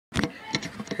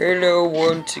Hello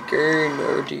once again,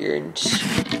 audience.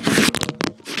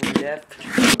 Left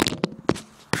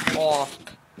off.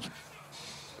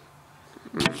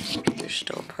 You're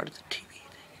still part of the TV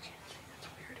thing. You can't see. That's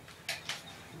weird.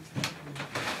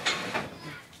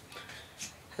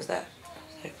 How's that?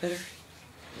 Is that better?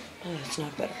 Oh, that's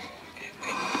not better. Okay,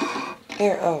 wait.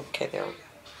 There. Oh, okay, there we go.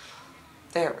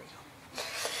 There we go.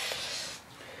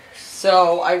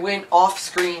 So I went off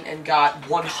screen and got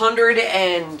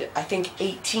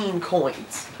 118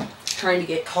 coins, trying to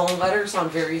get calling letters on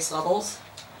various levels,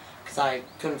 because I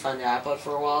couldn't find the iPod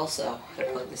for a while, so I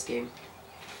played this game.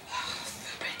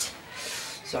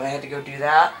 So I had to go do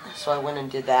that. So I went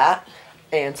and did that,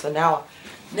 and so now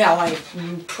I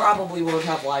probably won't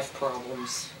have life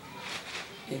problems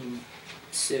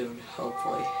soon,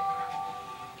 hopefully.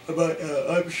 But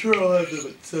I'm sure I'll have them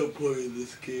at some point in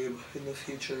this game in the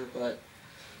future, but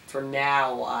for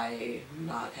now I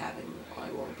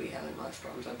won't be having life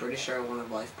problems. I'm pretty sure I won't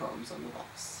have life problems on the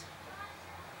boss.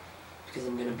 Because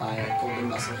I'm gonna buy a golden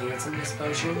muscle handsomeness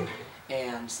potion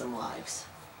and some lives.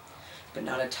 But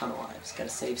not a ton of lives. Gotta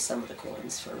save some of the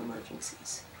coins for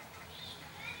emergencies.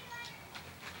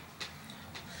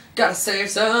 Gotta save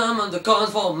some of the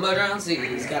coins for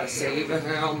emergencies. Gotta save a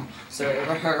helm, save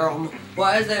a helm.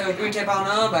 Why is there a green tip on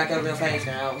the back of your face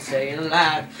now? Staying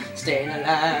alive, staying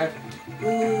alive.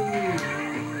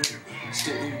 Ooh,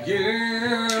 staying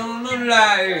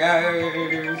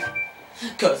alive.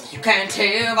 Cause you can't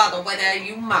tell by the way that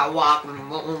you might walk,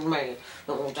 man.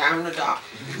 Down the dark.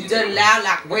 You did loud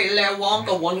like Willy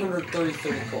Wonka.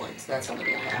 133 coins. That's how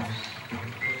many I have.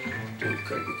 Dude,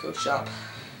 Kirby Cook Shop.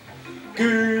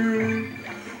 Good.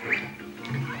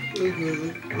 Okay,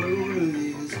 what are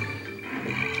these?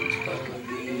 Let's buy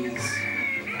these.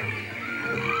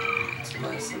 Let's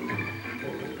buy some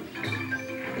balloons.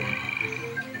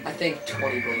 I think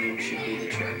 20 balloons should be the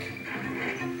trick.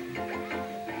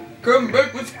 Come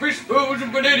back with fishbowls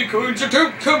and banana coins, so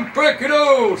don't come back at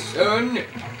all, son!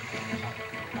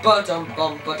 Ba-dum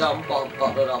bum ba-dum bum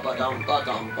ba-da-dum ba-dum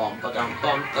ba-dum bum ba-dum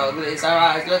bum. Ugly's our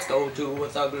eyes, let's go to a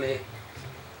ugly.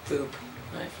 Boop.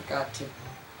 I forgot to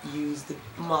use the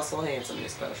muscle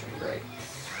handsomeness potion. Great.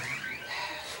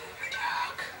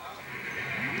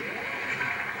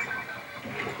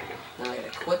 Now I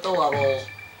gotta quit the level,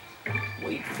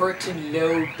 wait for it to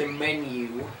load the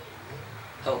menu.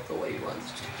 Oh, the way he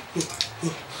runs.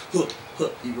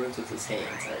 He runs with his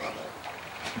hands. I love it.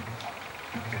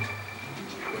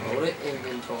 Go to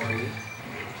inventory.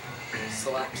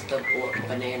 Select the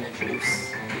banana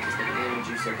juice, because the banana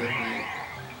juice will give me.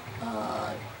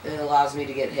 It allows me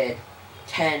to get hit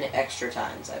 10 extra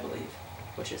times, I believe,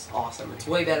 which is awesome. It's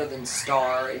way better than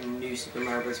Star in New Super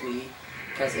Mario Bros. Wii,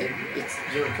 because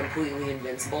you're completely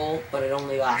invincible, but it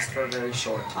only lasts for a very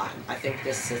short time. I think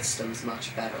this system's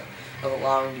much better, of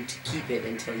allowing you to keep it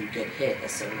until you get hit a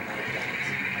certain amount of times.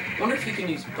 I wonder if you can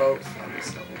use both on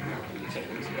this level. No, you can't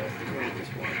use both. You can only use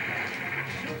one.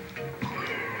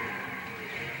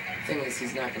 The thing is,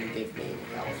 he's not going to give me any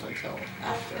health until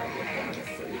after I get down to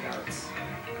 3 hearts.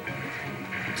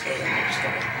 Until then, I'm just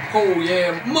gonna... Oh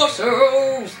yeah,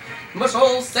 muscles!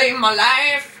 Muscles save my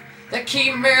life! They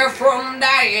keep me from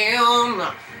dying!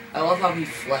 I love how he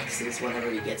flexes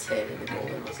whenever he gets hit in the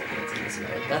golden muscle handsomeness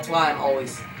mode. That's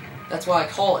why I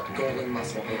call it golden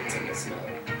muscle handsomeness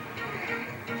mode.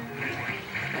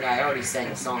 And I already sang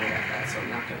a song about that, so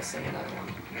I'm not going to sing another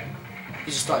one.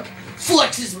 He's just like,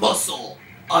 flex his muscle!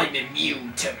 I'm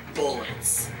immune to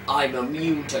bullets. I'm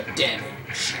immune to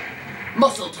damage.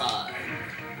 Muscle time.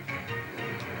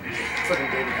 Freaking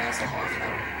David Hasselhoff.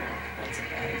 That's a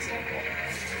bad example.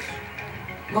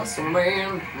 Muscle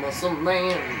man, muscle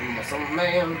man, muscle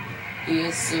man.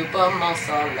 He's super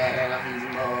muscular. He's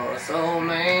muscle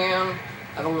man.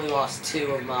 I've only lost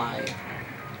 2 of my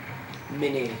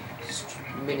mini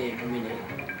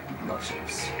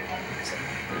muscles. So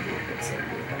maybe a good thing.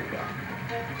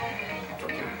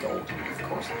 Gold, of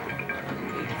course I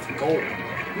need for gold.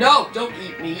 No, don't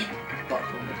eat meat. But I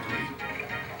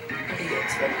can get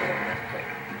expensive.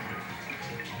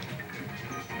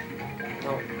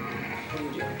 No, what are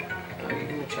you doing? Are you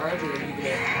gonna charge or are you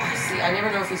gonna? See, I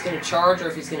never know if he's gonna charge or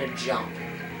if he's gonna jump,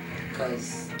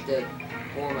 because the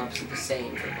warm-ups are the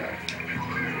same for both.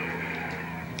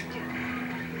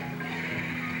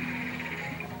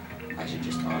 I should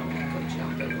just automatically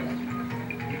jump anyway,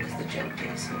 because the jump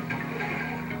is.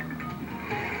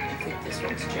 I think this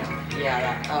one's jump. Yeah,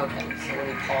 that. Okay, so when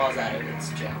you pause at it, it's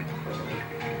jump.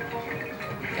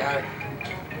 Got it.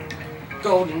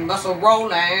 Golden muscle roll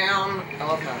down. I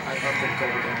love the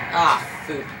golden. Ah,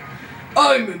 food.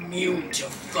 I'm immune to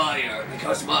fire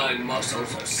because my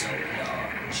muscles are so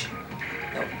large.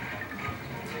 Nope.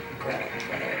 Gotta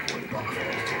avoid the block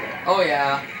photos too. Oh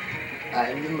yeah,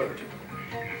 I'm the murderer.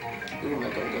 Ooh, my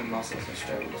golden muscles are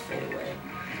starting to fade away.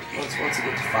 Once you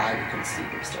get to 5, you can see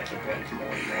them start to blink more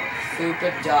and more.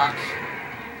 Fupa Duck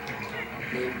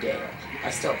named Dale. I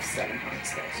still have 7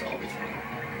 hearts though, so I'll be fine.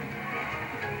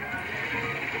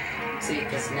 See,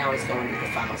 because now he's going to the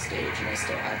final stage, and I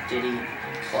still have Diddy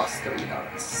plus 3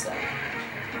 hearts, so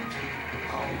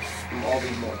I'll be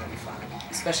more than fine.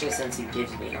 Especially since he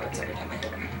gives me hearts every time I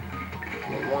hit him.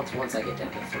 Well, once I get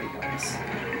down to 3 hearts.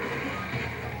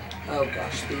 Oh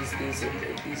gosh, these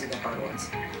are the hard ones.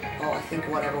 Oh, I think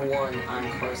whatever one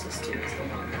I'm closest to is the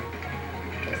one that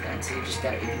does that. So you just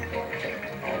gotta be prepared to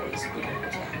always be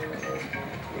attacked by those.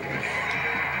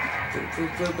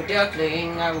 Fupa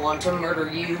duckling, I want to murder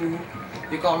you.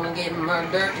 You're gonna get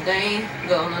murdered today.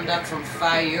 Gonna duck from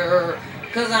fire.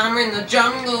 'Cause I'm in the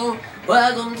jungle.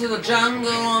 Welcome to the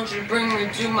jungle. Won't you bring me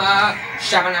to my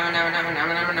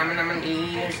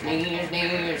knees.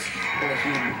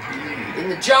 In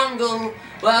the jungle.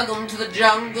 Welcome to the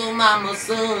jungle. Mama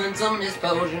son, some this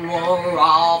potion wore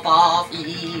off. Oh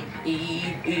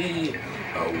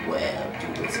well, do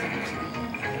as you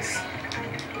please.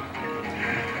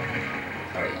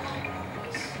 Oh yeah.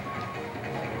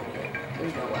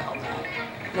 There's no way I'll die.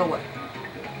 No way.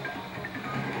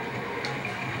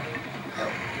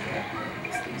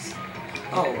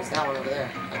 Oh, was that one over there?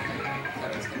 Okay.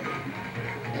 Thought it was gonna be.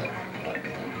 Yep.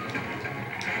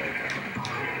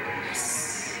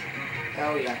 Yes.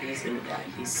 Oh yeah, he's gonna die.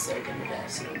 He's so gonna die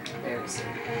soon. Very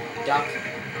soon. Duck.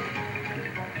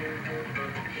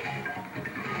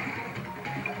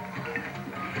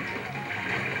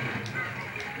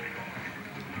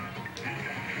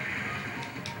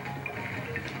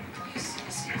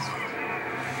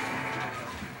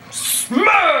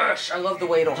 Smash! I love the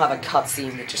way it'll have a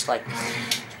cutscene that just like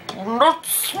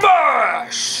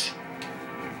smash!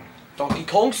 Donkey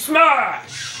Kong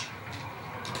smash!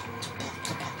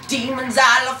 Demon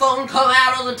xylophone come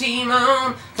out of the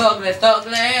demon. Fugly,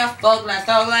 fugly, fugly,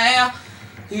 fugly.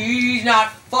 He's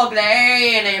not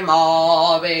fugly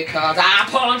anymore because I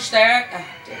punched that. Ah,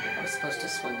 damn it, I was supposed to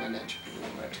swing my ninja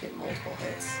ruler to get multiple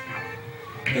hits.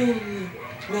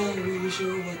 Not really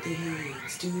sure what the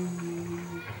hits do.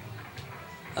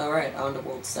 Alright, on to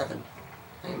World 7.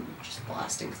 I'm just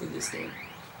blasting through this game.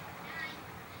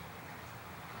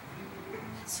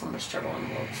 So much trouble on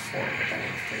World 4, but then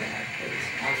after that,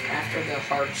 after the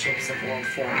hardships of World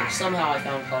 4, which somehow I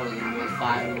found harder than World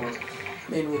 5 and World,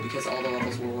 mainly because all the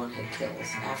levels were one-hit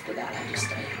kills. After that,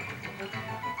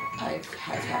 I've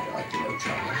had, like, no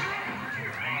trouble.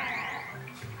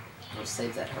 I'll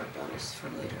save that heart bonus for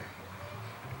later.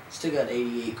 Still got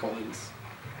 88 coins.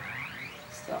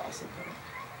 Still awesome though.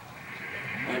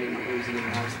 I didn't lose any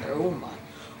lives there.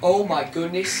 Oh my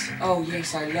goodness. Oh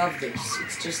yes, I love this.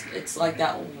 It's like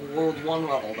that World 1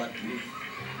 level that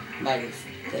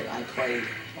I played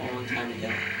a long time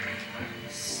ago.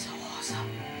 So awesome.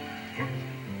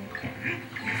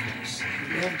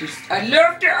 I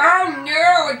loved it. Oh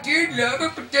no, I did love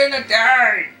it, but then I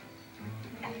died.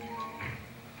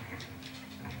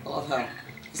 I love how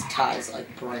his tie is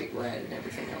like bright red and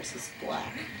everything else is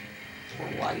black or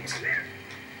white.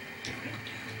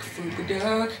 Fupa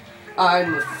duck.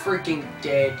 I'm a freaking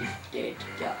dead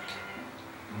duck.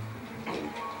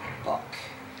 Named Buck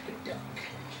the duck.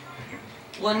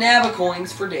 Blanaba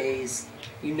coins for days.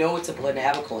 You know it's a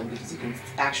Blanaba coin because you can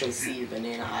actually see the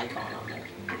banana icon on there.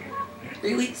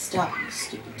 Really? Stop, you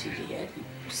stupid TV head. You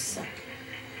suck.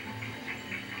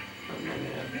 Oh, no.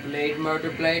 Blade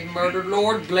murder,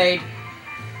 Lord Blade.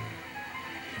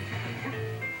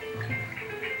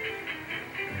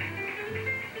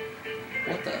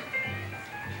 What the?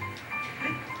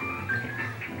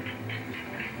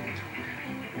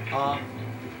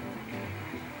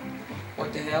 What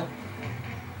the hell?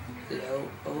 Hello?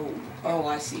 Oh,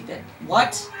 I see that.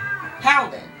 What? How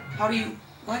then? How do you...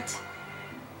 What?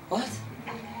 What?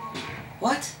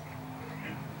 What?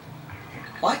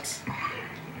 What?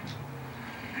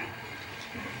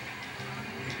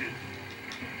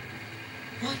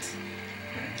 What?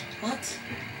 What?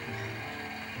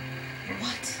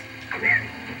 What?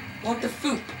 What the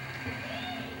foop?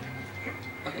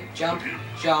 Okay, jump.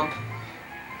 Jump.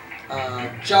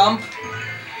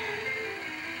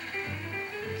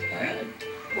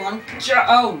 Run.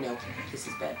 Oh no. This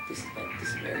is bad. This is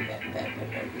very bad.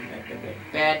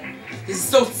 Bad. This is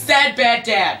so sad, bad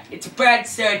dad. It's a bad,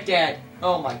 sad dad.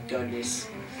 Oh my goodness.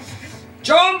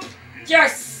 Jump!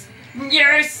 Yes!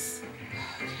 Yes!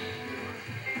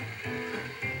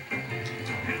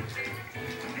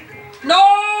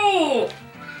 No!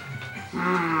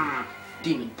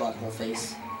 Demon butthole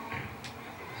face.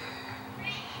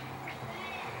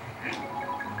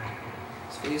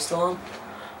 Are you still on?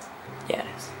 Yeah, it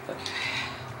is. Okay.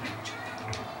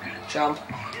 Jump.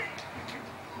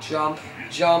 Jump.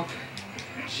 Jump.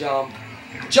 Jump.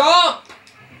 Jump!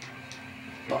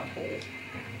 Butthole.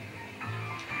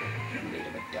 Made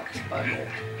of a duck's butthole.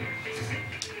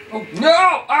 Oh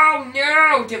no! Oh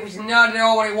no! That was not at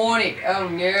all what I wanted. Oh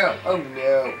no! Oh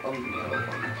no! Oh no!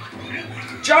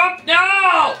 Jump! No!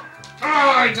 Oh,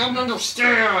 I don't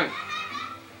understand.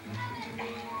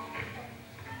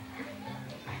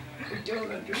 I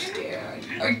don't understand.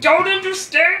 I don't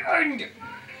understand.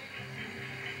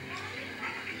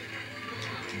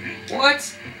 What?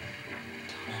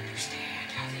 I don't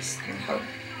understand how this.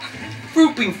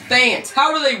 Whooping fans.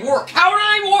 How do they work? How do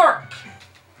they work?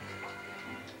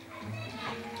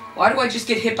 Why do I just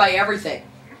get hit by everything?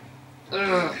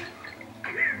 Ugh.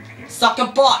 Suck a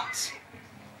butt!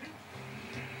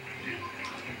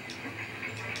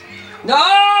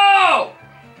 No!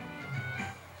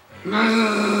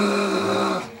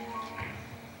 Ugh.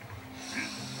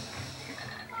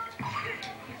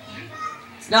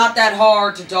 It's not that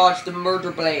hard to dodge the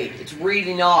murder blade. It's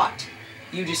really not.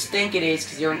 You just think it is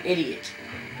because you're an idiot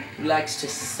who likes to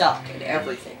suck at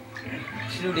everything,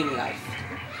 including life.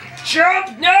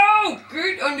 Jump! No!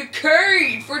 Get on the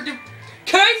K for the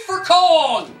K for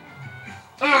Kong!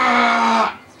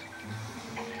 Ugh.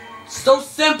 So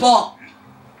simple!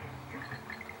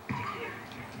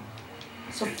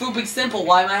 So flipping simple,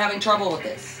 why am I having trouble with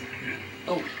this?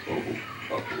 Oh.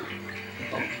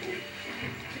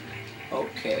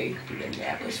 Okay, then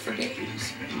that was for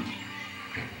days.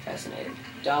 Fascinating.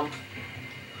 Jump.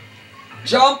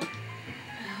 Jump!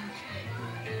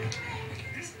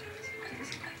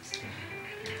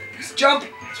 Jump!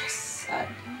 Yes! I'm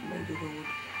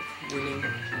winning.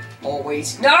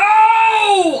 Always. No!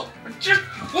 I just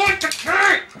want to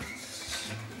kick!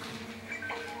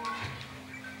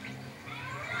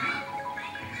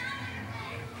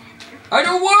 I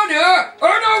don't want her!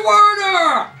 I don't want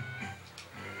her!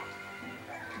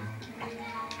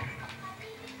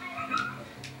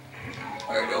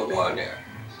 I don't want her.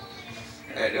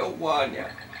 I don't want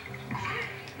her.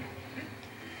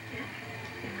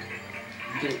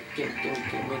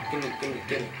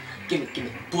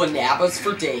 Gimme. Blanabas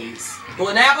for days.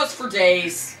 Blanabas for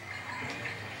days.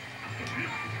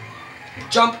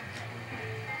 Jump.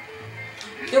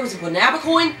 There was a Blanaba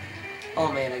coin?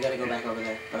 Oh man, I gotta go back over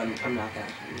there. But I'm not gonna.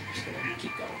 I'm just gonna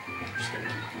keep going.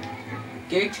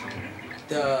 Get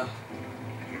the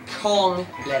Kong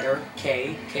letter.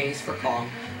 K. K is for Kong.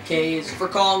 K is for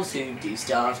Kongs who do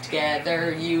stuff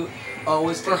together. O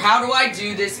is for how do I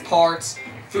do this part?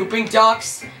 Fooping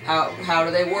ducks. How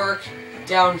do they work?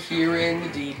 Down here in the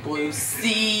deep blue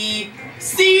sea.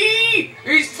 C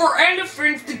is for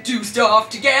elephants to do stuff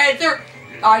together.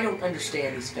 I don't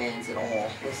understand these fans at all.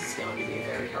 This is going to be a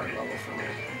very hard level for me.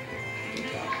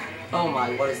 Oh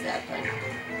my, what is that thing?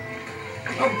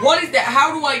 Oh, what is that?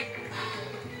 How do I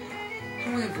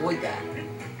avoid that?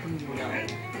 No.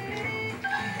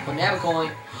 But now we're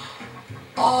going.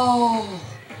 Oh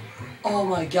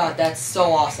my god, that's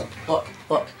so awesome.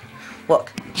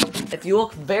 Look. If you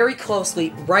look very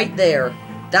closely, right there,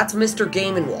 that's Mr.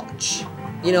 Game & Watch.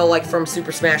 You know, like from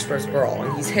Super Smash Bros. Brawl,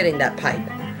 and he's hitting that pipe.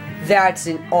 That's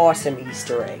an awesome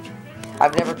Easter egg.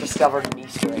 I've never discovered an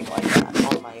Easter egg like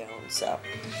that on my own, so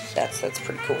that's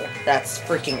pretty cool. That's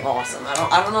freaking awesome.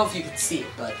 I don't know if you can see it,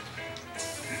 but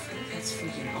that's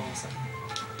freaking awesome.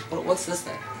 What's this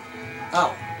thing?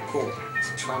 Oh, cool. It's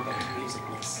a trombone music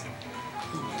miss.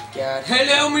 Oh my god.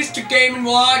 Hello, Mr. Game &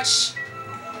 Watch!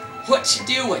 What you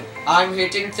doing? I'm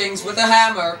hitting things with a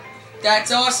hammer.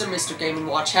 That's awesome, Mr. Game &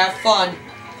 Watch. Have fun.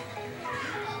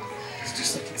 It's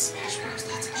just like in Smash Bros.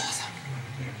 That's awesome.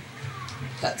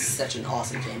 That's such an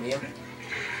awesome cameo.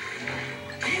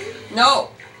 No!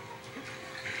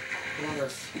 I wonder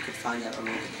if you could find that on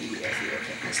Wikipedia if you look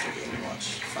at Mr. Game &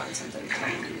 Watch. Find something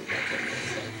telling you that cameo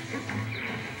is there.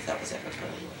 If that was ever put on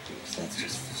Wikipedia. So that's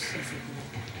just so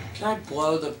freaking... Can I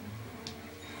blow the...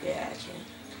 Yeah, I can.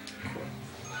 Cool.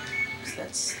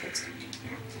 That's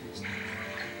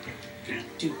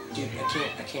dude,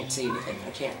 I can't see anything. I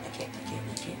can't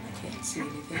see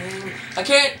anything. I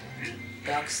can't.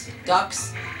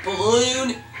 Ducks,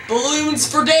 balloons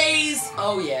for days.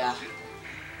 Oh yeah.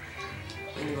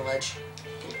 Into the ledge.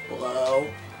 Below.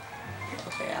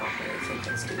 Okay, I don't really think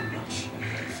that's doing much.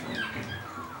 Okay, fine.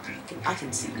 I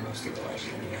can see most of the ledge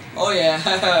anyway. Oh yeah,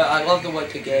 I love the way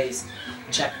Pigay's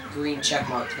green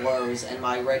checkmark glows, and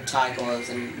my red tie glows,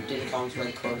 and Diddy Kong's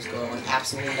red clothes glow, and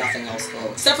absolutely nothing else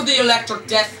glows. Except for the electric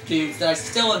death cubes that I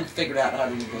still haven't figured out how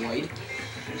to avoid.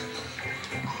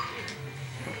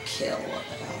 Kill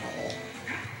at all.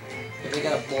 If they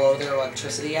gotta blow their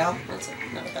electricity out, that's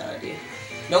not a bad idea.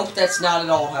 Nope, that's not at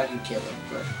all how you kill them.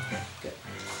 Good.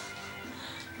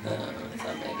 I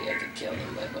thought maybe I could kill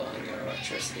them by blowing their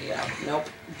electricity out. Nope.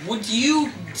 Would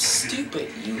you...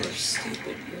 Stupid. You are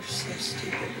stupid. You're so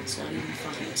stupid. It's not even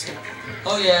funny. It's not...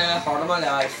 Oh yeah, heart of my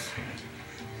life.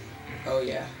 Oh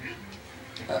yeah.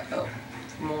 Uh-oh.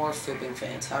 More Fooping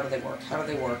fans. How do they work? How do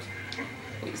they work?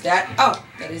 Wait, is that... Oh!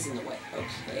 That is in the way.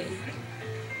 Okay.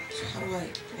 So how do I...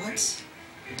 What?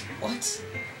 What?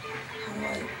 How do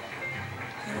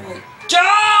I...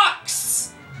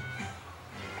 Jocks!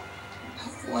 How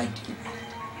do I do that?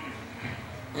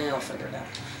 I'll figure it out.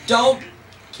 Don't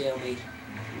kill me.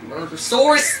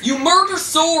 Murdersaurus! You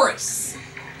Murdersaurus!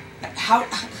 How...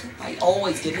 I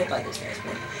always get hit by this guys.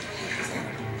 What the heck is that?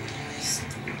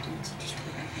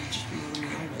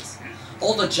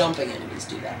 All the jumping enemies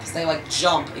do that, because they, like,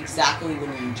 jump exactly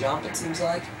when you jump, it seems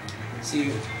like. So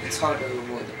it's hard to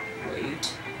avoid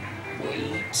it.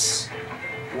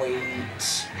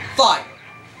 Wait. Fire!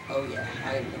 Oh yeah,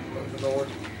 I am the Murder Lord,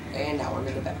 and now I'm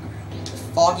in the background. The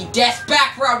Foggy Death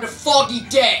background to Foggy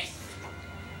Death!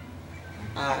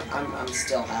 I'm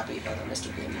still happy about the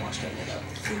Mr. Game Watch getting it up.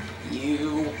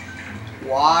 You...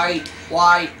 Why?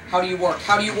 How do you work?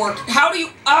 Ah!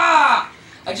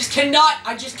 I just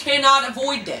cannot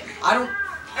avoid them. I don't...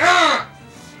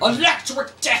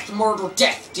 Electric death, murder,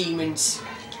 death, demons.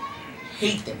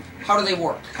 Hate them. How do they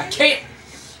work? I can't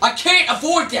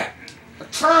avoid them. I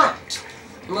can't.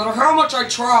 No matter how much I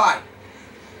try.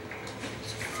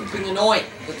 It's freaking annoying.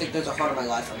 I think there's a heart of my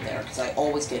life up there, because I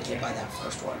always get hit by that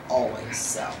first one. Always,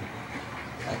 so.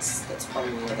 That's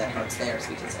probably where that heart's there, is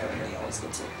because everybody always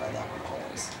gets hit by that one,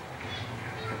 always.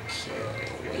 Okay,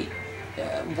 wait.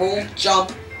 Roll,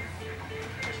 jump.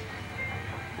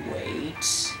 Wait.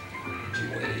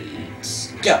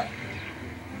 Go.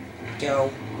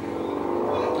 Go.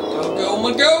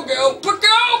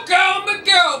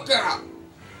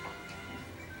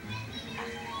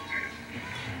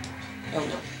 Oh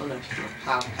no.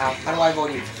 How do I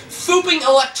avoid you? Fooping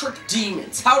electric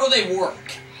demons. How do they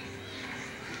work?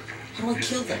 How do I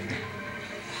kill them?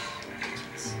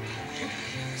 So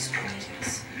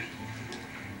ridiculous.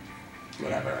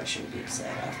 Whatever, I shouldn't be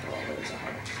upset after all. There's a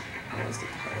heart. I always get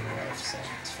the heart of my life, so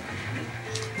it's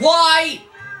fine. Why?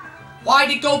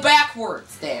 Why'd it go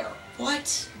backwards there?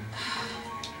 What?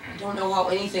 I don't know how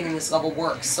anything in this level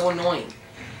works. So annoying.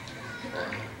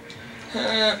 No!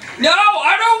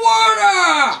 I don't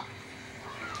wanna!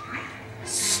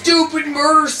 Stupid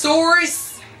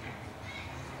Murdersaurus!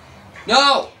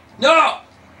 No!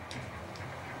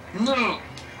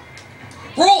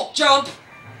 Roll! Jump!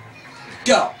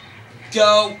 Go!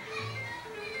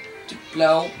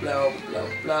 Blow.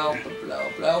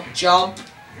 Jump!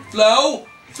 Flow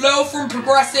from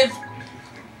Progressive!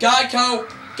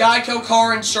 Geico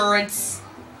Car Insurance!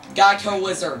 Geico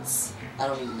Lizards. I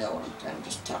don't even know what I'm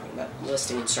just talking about.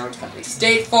 Listing insurance companies.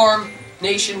 State Farm,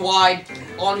 Nationwide,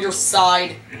 on your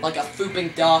side, like a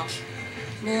fooping duck.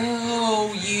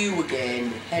 No, you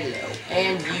again. Hello.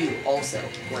 And you also.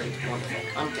 Great, wonderful.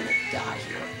 I'm gonna die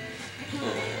here.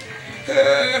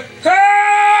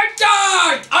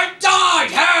 I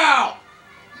died! How?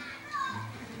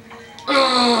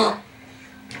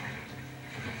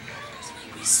 This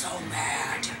made me so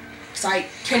mad. Because I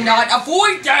cannot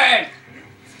avoid them!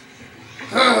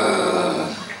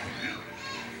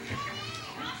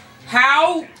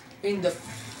 How in the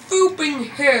fooping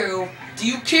hell do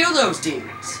you kill those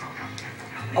demons?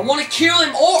 I want to kill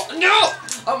them all. No!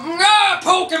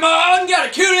 Pokemon! Gotta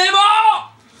kill them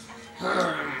all!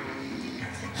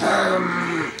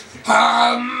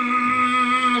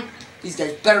 These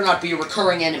guys better not be a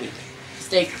recurring enemy. Because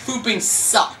they fooping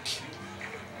suck.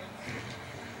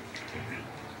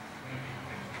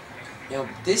 You know,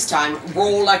 this time,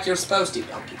 roll like you're supposed to,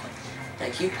 donkey.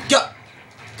 Thank you. Go!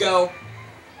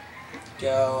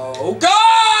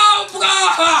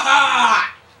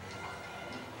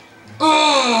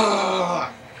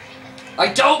 I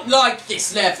don't like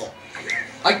this level.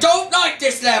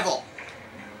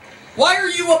 Why are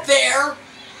you up there?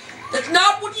 That's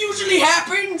not what usually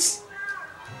happens.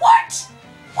 What?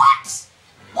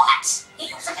 He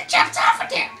usually jumps off of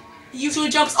there. He usually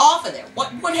jumps off of there.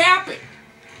 What happened?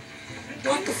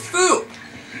 What the foop?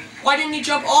 Why didn't he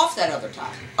jump off that other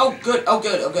time? Oh good. I'm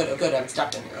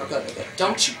stuck in here. Oh good.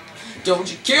 Don't you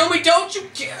kill me,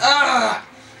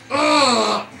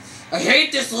 I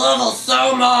hate this level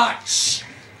so much.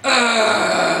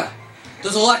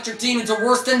 Those electric demons are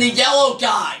worse than the yellow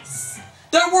guys.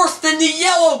 They're worse than the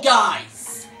yellow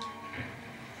guys.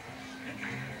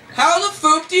 How the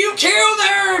foop do you kill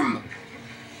them?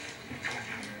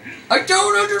 I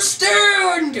don't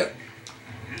understand.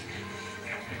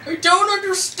 I don't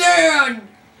understand!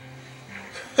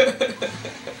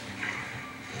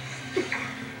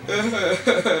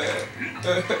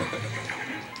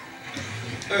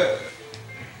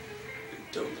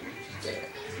 Don't understand.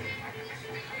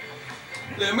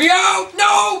 Let me out!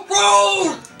 No!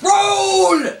 Roll!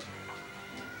 Roll!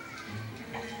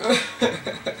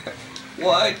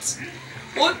 What?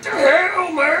 What the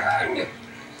hell, man?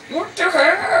 What the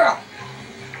hell?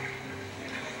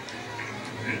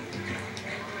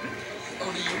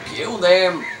 How do you kill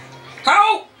them?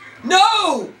 How?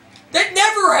 No! That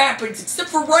never happens except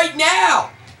for right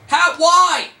now! How?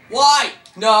 Why? Why?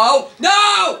 No!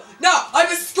 No! No! I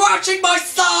was scratching my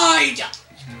side!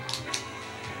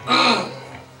 Ugh.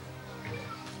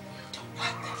 Don't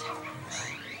like that.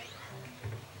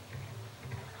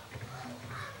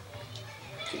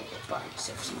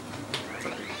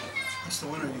 What's the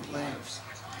winner you playing?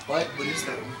 What? What is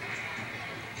that?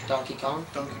 Donkey Kong?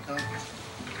 Donkey Kong?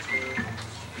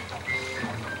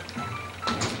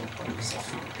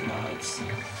 Nice.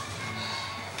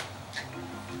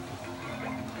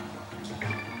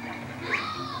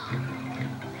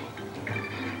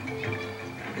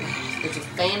 There's a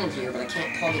fan in here, but I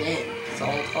can't plug it in, because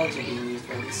all the plugs are being used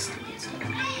for this stupid stuff.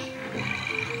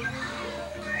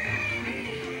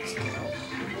 Let's go.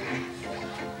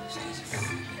 These guys are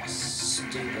freaking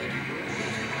stupid.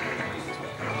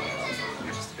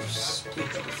 They're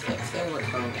stupid. If they're a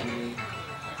recurrent enemy,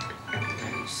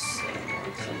 I'm so annoyed,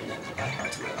 because I'm gonna go back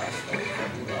out to my life for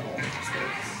every level.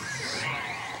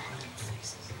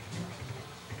 Faces.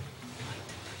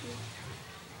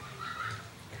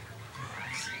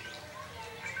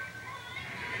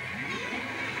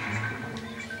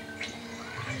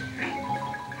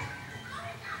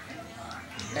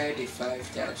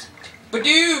 $95,000.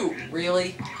 Badoo!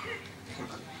 Really? Come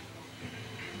on.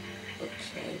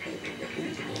 Okay,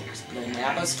 bananas.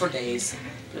 Bananas for days.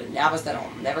 Bananas that I'll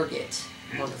never get.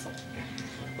 Wonderful.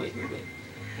 Wait.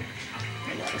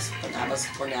 Bananas.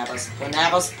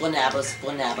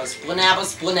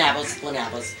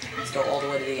 Let's go all the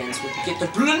way to the end so we can get the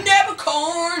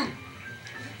Blanabacorn!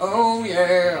 Oh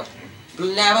yeah!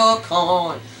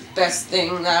 Blanabacorn! Best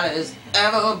thing that has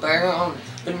ever been.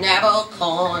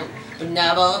 Blanabacorn!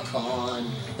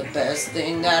 The best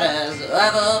thing that has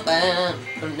ever been.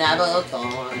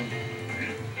 Blanabacorn!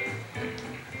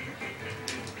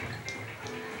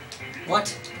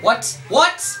 What?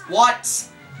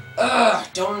 Ugh,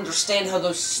 don't understand how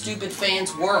those stupid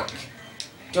fans work.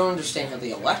 Don't understand how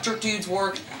the electric dudes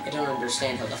work. I don't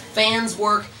understand how the fans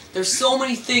work. There's so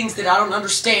many things that I don't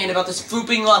understand about this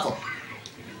flooping level.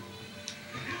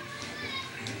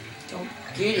 Don't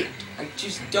get it. I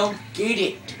just don't get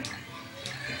it.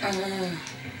 Don't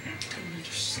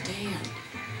understand.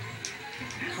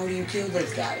 How do you kill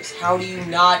those guys? How do you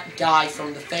not die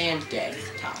from the fan death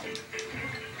time?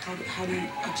 How do you...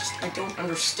 I don't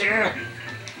understand.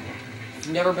 I've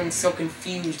never been so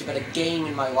confused about a game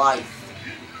in my life.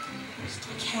 Just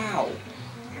like how?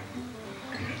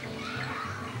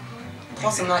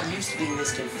 Plus, I'm not used to being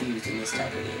this confused in this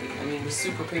type of game. I mean, with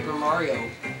Super Paper Mario,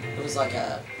 it was like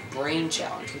a brain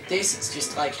challenge. With this, it's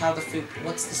just like,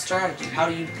 what's the strategy? How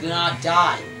do you not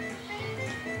die?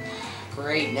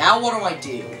 Great, now what do I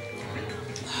do?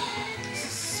 This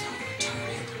is so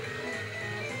retarded.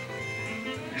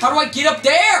 How do I get up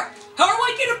there? How do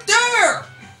I get up there?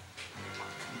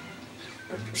 I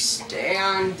don't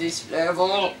understand this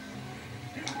level. I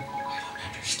don't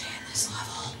understand this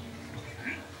level.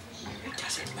 It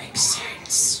doesn't make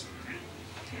sense.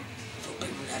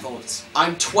 Flipping levels.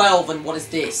 I'm 12 and what is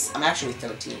this? I'm actually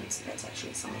 13, so that's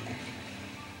actually something.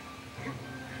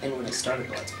 And when I started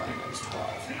Let's Play, I was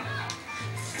 12.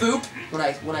 Foop!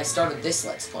 When I started this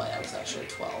Let's Play, I was actually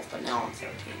 12, but now I'm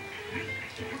 13.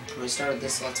 When I started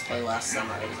this Let's Play last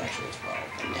summer, I was actually 12,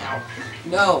 but now...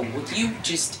 No, would you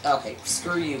just... Okay,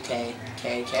 screw you, K.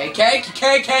 It's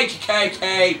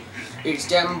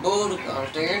Istanbul,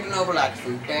 standing over like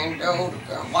food,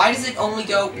 why does it only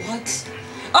go... What?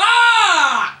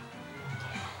 Ah!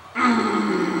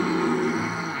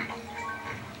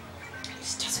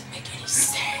 This doesn't make any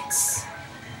sense.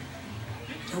 I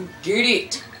don't get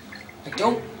it. I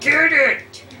don't get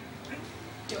it.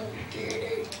 Don't get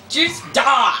it. Just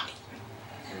die.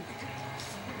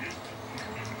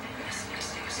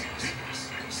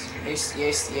 Yes.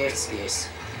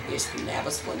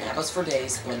 Blanabas for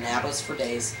days. Blanabas for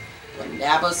days.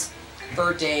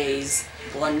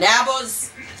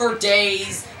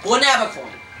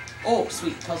 Blanabacorn. Oh,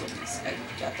 sweet puzzle piece. I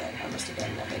got that. I must have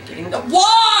done that by getting the...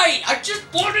 Why? I just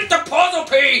wanted the puzzle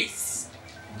piece!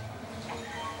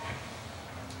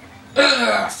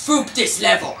 Ugh, foop this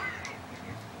level.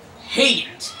 Hate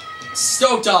it.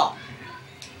 So dumb.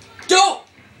 Don't!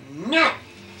 No!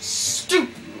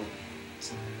 Stupid!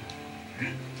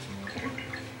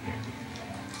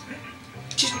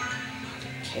 Just...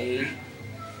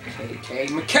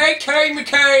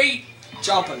 McKay!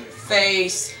 Jump on your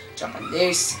face, jump on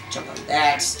this, jump on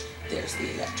that. There's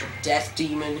the Electric Death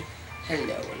Demon.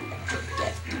 Hello, Electric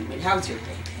Death Demon. How's your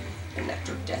day?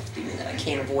 Electric Death Demon that I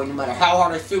can't avoid no matter how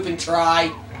hard I freaking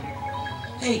try.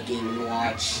 Hey, Game &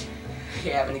 Watch.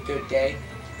 You having a good day?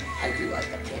 I do like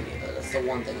that cameo though. That's the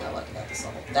one thing I like about this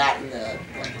level. That and the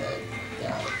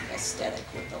aesthetic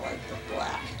with the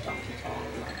black Donkey Kong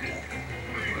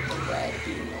with the red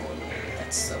being on there.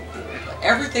 That's so cool. But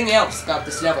everything else about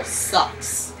this level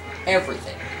sucks.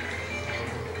 Everything.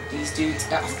 These dudes.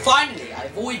 Finally, I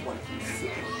avoid one of these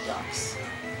freaking ducks.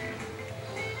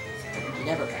 That would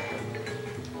never happen.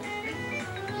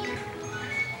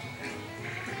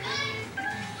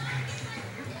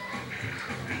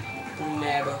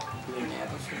 Never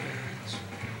forget.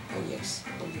 Oh yes,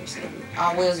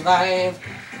 I will survive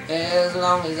as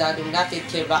long as I do not get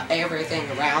killed by everything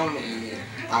around me.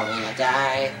 I wanna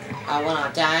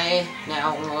die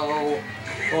now.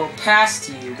 Or past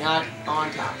you, not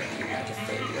on top of you like a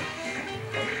failure.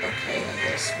 Okay, I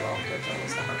guess. Well, good thing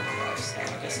is the heart of my life, so I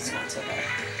guess it's not so bad.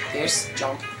 Here's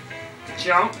jump,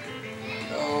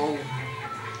 oh,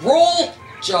 roll,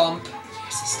 jump.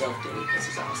 Yes, he still did it. This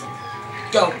is awesome.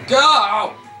 Go!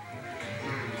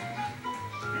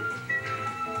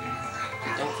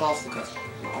 Don't fall off the cliff.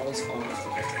 I'm always falling off the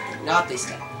cliff. Not this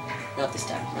time.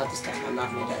 I'm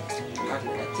not gonna die this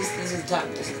time.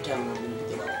 This is the time. I'm gonna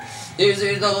beat the level. This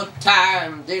is the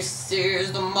time. This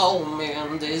is the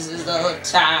moment. This is the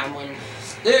time when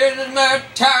this is my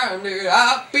time that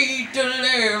I beat the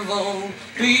level.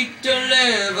 Beat the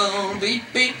level. Beat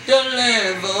the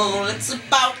level. It's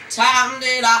about time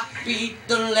that I beat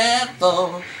the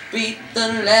level. Beat the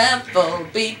level.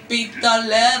 Beat the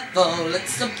level.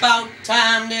 It's about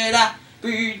time that I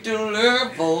beat the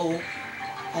level.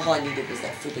 All I needed was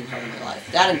that freaking heart of my life.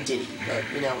 That and Diddy, but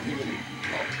you know, even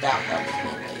that was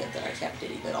mainly it that I kept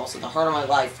Diddy, but also the heart of my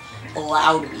life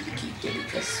allowed me to keep Diddy,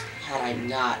 because had I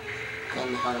not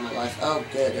done the heart of my life, oh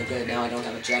good, now I don't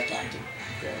have a jetpack.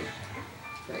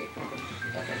 Great.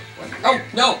 Okay. Oh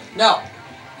no!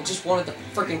 I just wanted the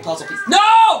freaking puzzle piece.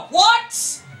 No!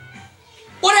 What?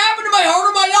 What happened to my heart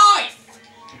of my life?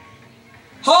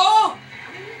 Huh?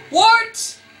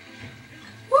 What?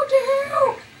 What the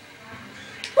hell?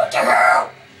 What the hell?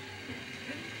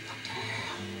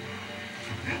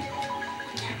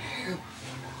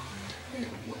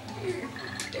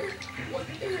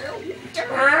 What the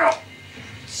hell?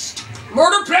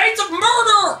 Murder planes of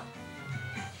murder!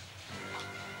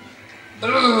 I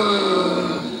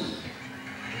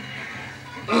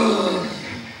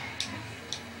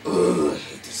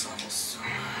hate this level so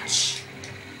much.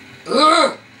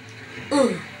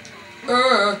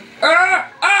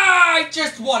 I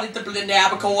just wanted the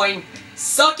banana coin.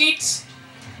 Suck it.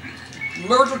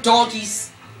 Murder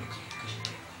donkeys.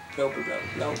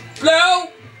 Blow.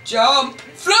 Jump.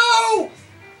 Flow.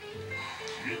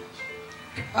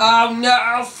 Oh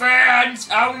no, fans.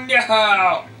 Oh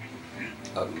no.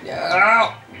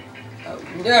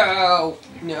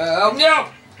 No.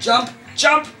 Jump.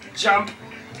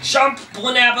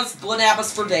 Blanabas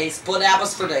for days.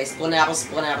 Blanabas for days.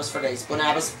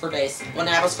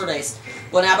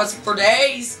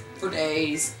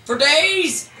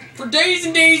 For days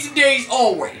and days.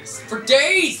 Always. For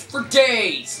days.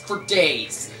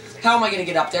 How am I gonna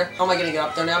get up there? How am I gonna get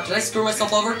up there now? Did I screw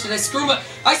myself over? I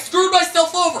screwed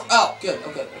myself over! Oh, good.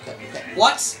 Okay.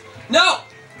 What? No!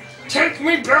 Take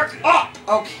me back up!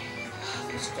 Okay.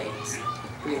 Those fans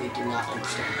really do not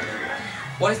understand how they work.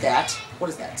 What is that?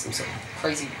 Some sort of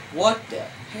crazy... What the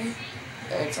heck?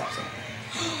 It's awesome.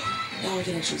 Now I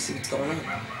can actually see what's going on.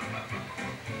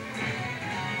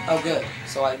 Oh, good.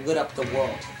 So I lit up the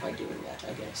world by doing that,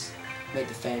 I guess. Made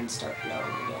the fans start blowing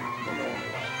again the normal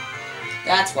way.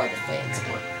 That's why the fans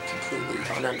were completely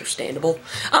ununderstandable.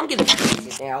 I'm gonna change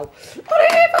it now.